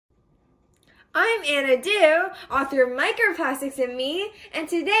I'm Anna Dew, author of Microplastics and Me, and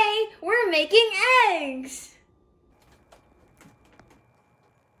today we're making eggs!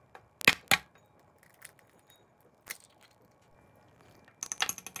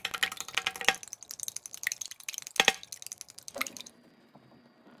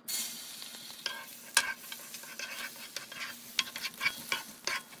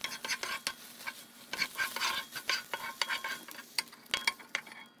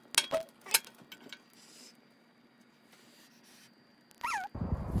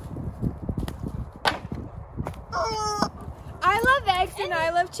 I love eggs and I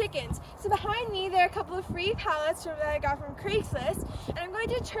love chickens. So behind me there are a couple of free pallets that I got from Craigslist, and I'm going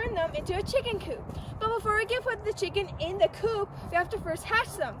to turn them into a chicken coop. But before we can put the chicken in the coop, we have to first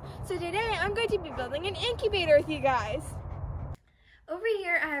hatch them. So today I'm going to be building an incubator with you guys. Over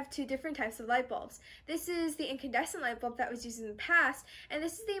here I have two different types of light bulbs. This is the incandescent light bulb that was used in the past, and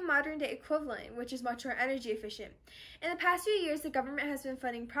this is the modern day equivalent, which is much more energy efficient. In the past few years, the government has been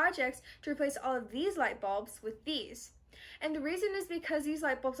funding projects to replace all of these light bulbs with these. And the reason is because these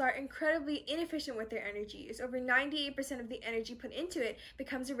light bulbs are incredibly inefficient with their energy use. Over 98% of the energy put into it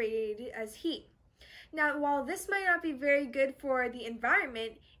becomes irradiated as heat. Now, while this might not be very good for the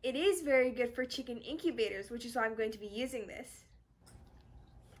environment, it is very good for chicken incubators, which is why I'm going to be using this.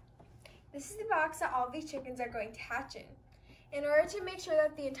 This is the box that all of these chickens are going to hatch in. In order to make sure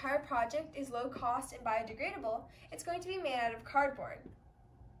that the entire project is low cost and biodegradable, it's going to be made out of cardboard.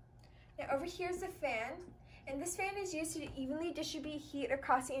 Now over here is the fan, and this fan is used to evenly distribute heat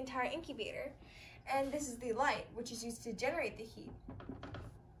across the entire incubator. And this is the light, which is used to generate the heat.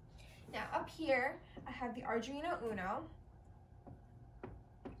 Now up here, I have the Arduino Uno.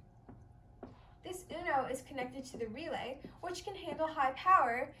 This Uno is connected to the relay, which can handle high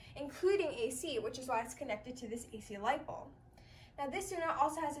power, including AC, which is why it's connected to this AC light bulb. Now this Uno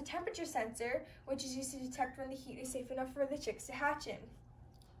also has a temperature sensor, which is used to detect when the heat is safe enough for the chicks to hatch in.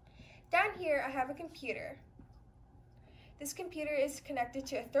 Down here, I have a computer. This computer is connected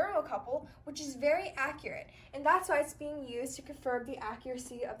to a thermocouple, which is very accurate, and that's why it's being used to confirm the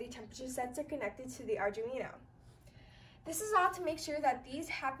accuracy of the temperature sensor connected to the Arduino. This is all to make sure that these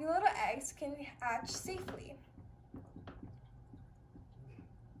happy little eggs can hatch safely.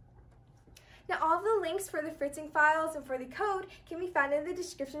 Now all of the links for the fritzing files and for the code can be found in the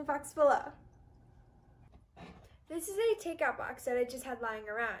description box below. This is a takeout box that I just had lying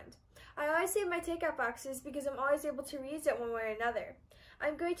around. I always save my takeout boxes because I'm always able to reuse it one way or another.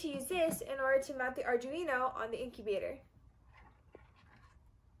 I'm going to use this in order to mount the Arduino on the incubator.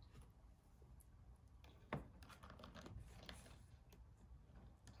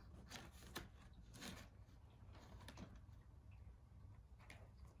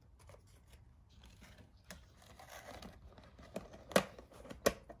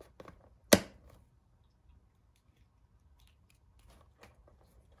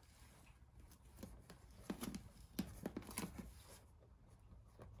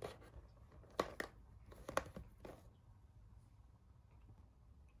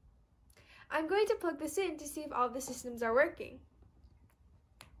 I'm going to plug this in to see if all of the systems are working.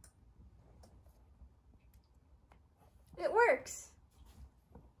 It works!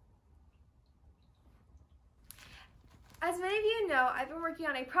 As many of you know, I've been working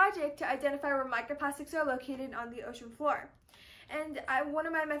on a project to identify where microplastics are located on the ocean floor. And one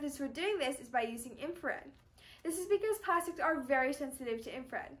of my methods for doing this is by using infrared. This is because plastics are very sensitive to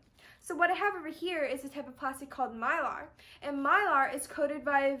infrared. So what I have over here is a type of plastic called Mylar, and Mylar is coated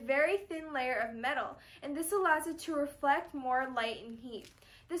by a very thin layer of metal, and this allows it to reflect more light and heat.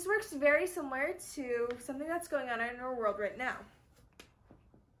 This works very similar to something that's going on in our world right now.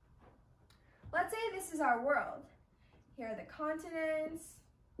 Let's say this is our world. Here are the continents,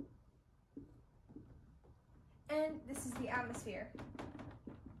 and this is the atmosphere.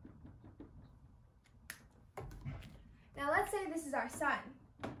 Now let's say this is our sun.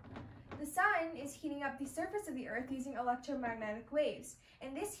 The sun is heating up the surface of the earth using electromagnetic waves,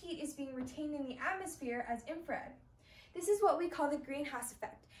 and this heat is being retained in the atmosphere as infrared. This is what we call the greenhouse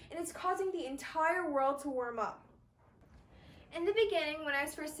effect, and it's causing the entire world to warm up. In the beginning, when I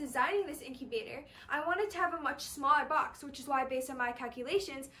was first designing this incubator, I wanted to have a much smaller box, which is why, based on my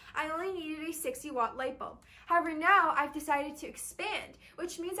calculations, I only needed a 60-watt light bulb. However, now I've decided to expand,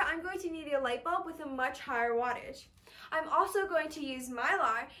 which means that I'm going to need a light bulb with a much higher wattage. I'm also going to use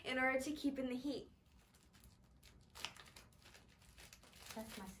Mylar in order to keep in the heat.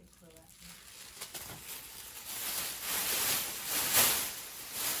 That's my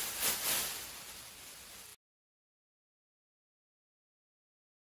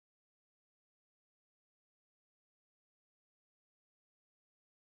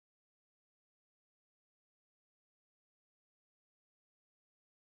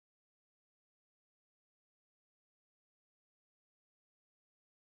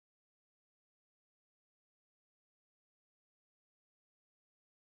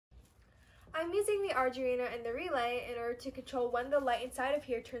I'm using the Arduino and the relay in order to control when the light inside of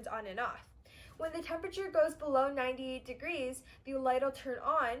here turns on and off. When the temperature goes below 98 degrees, the light will turn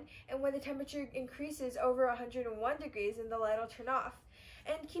on, and when the temperature increases over 101 degrees, then the light will turn off.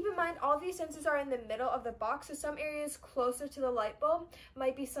 And keep in mind, all these sensors are in the middle of the box, so some areas closer to the light bulb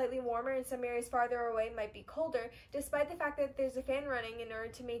might be slightly warmer and some areas farther away might be colder, despite the fact that there's a fan running in order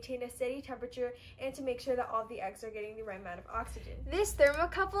to maintain a steady temperature and to make sure that all the eggs are getting the right amount of oxygen. This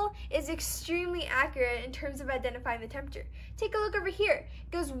thermocouple is extremely accurate in terms of identifying the temperature. Take a look over here.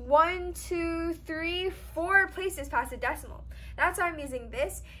 It goes 1, 2, 3, 4 places past the decimal. That's why I'm using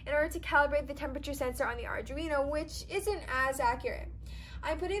this in order to calibrate the temperature sensor on the Arduino, which isn't as accurate.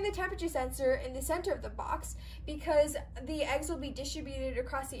 I'm putting the temperature sensor in the center of the box because the eggs will be distributed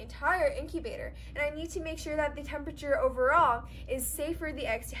across the entire incubator, and I need to make sure that the temperature overall is safe for the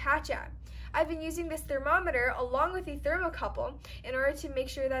eggs to hatch at. I've been using this thermometer along with the thermocouple in order to make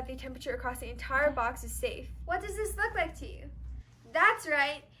sure that the temperature across the entire box is safe. What does this look like to you? That's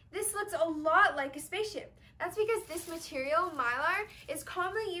right, this looks a lot like a spaceship. That's because this material, Mylar, is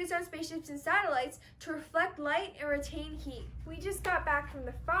commonly used on spaceships and satellites to reflect light and retain heat. We just got back from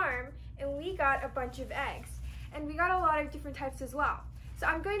the farm and we got a bunch of eggs. And we got a lot of different types as well. So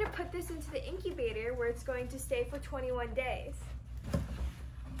I'm going to put this into the incubator where it's going to stay for 21 days.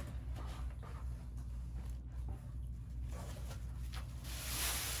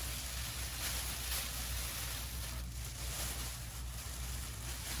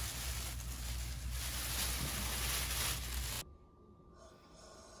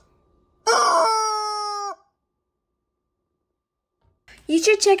 You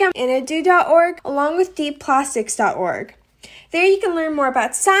should check out inadu.org along with deepplastics.org. There you can learn more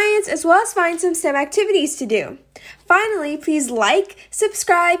about science as well as find some STEM activities to do. Finally, please like,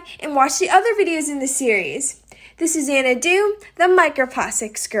 subscribe, and watch the other videos in the series. This is Anna Du, the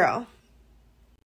Microplastics Girl.